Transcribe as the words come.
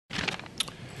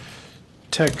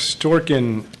Tex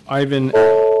Dorkin, Ivan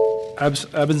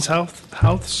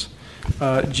Abenshouse,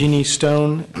 Jeannie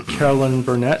Stone, Carolyn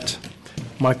Burnett,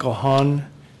 Michael Hahn,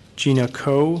 Gina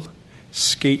Coe,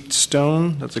 Skate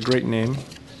Stone, that's a great name,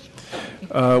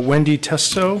 Wendy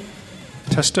Testo,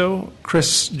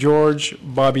 Chris George,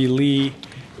 Bobby Lee,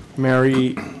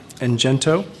 Mary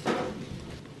Engento.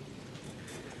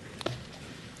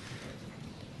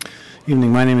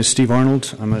 Evening, my name is Steve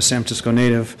Arnold. I'm a San Francisco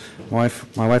native. My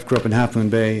wife grew up in Half Moon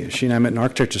Bay. She and I met in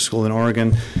architecture school in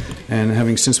Oregon, and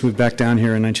having since moved back down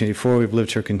here in 1984, we've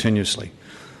lived here continuously.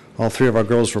 All three of our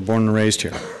girls were born and raised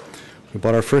here. We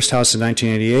bought our first house in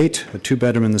 1988, a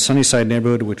two-bedroom in the Sunnyside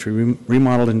Neighborhood, which we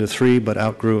remodeled into three but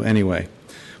outgrew anyway.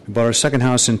 We bought our second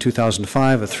house in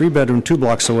 2005, a three-bedroom 2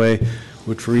 blocks away,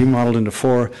 which we remodeled into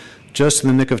 4, just in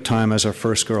the nick of time as our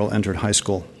first girl entered high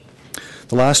school.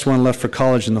 The last one left for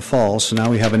college in the fall, so now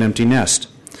we have an empty nest.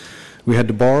 We had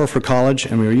to borrow for college,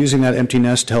 and we were using that empty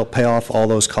nest to help pay off all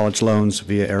those college loans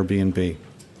via Airbnb.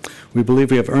 We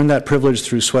believe we have earned that privilege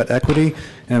through sweat equity,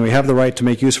 and we have the right to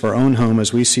make use of our own home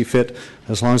as we see fit,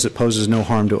 as long as it poses no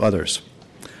harm to others.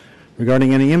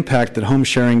 Regarding any impact that home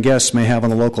sharing guests may have on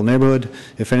the local neighborhood,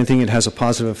 if anything, it has a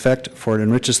positive effect, for it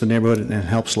enriches the neighborhood and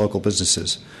helps local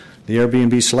businesses. The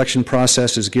Airbnb selection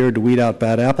process is geared to weed out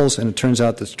bad apples, and it turns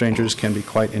out that strangers can be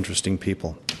quite interesting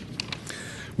people.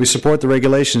 We support the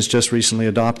regulations just recently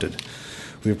adopted.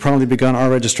 We have promptly begun our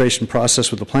registration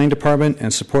process with the planning department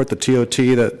and support the TOT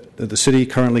that the city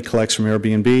currently collects from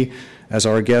Airbnb as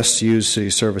our guests use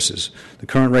city services. The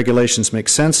current regulations make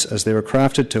sense as they were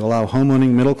crafted to allow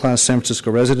homeowning middle-class San Francisco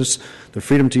residents the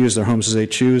freedom to use their homes as they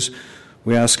choose.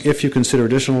 We ask if you consider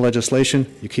additional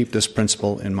legislation, you keep this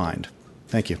principle in mind.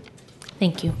 Thank you.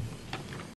 Thank you.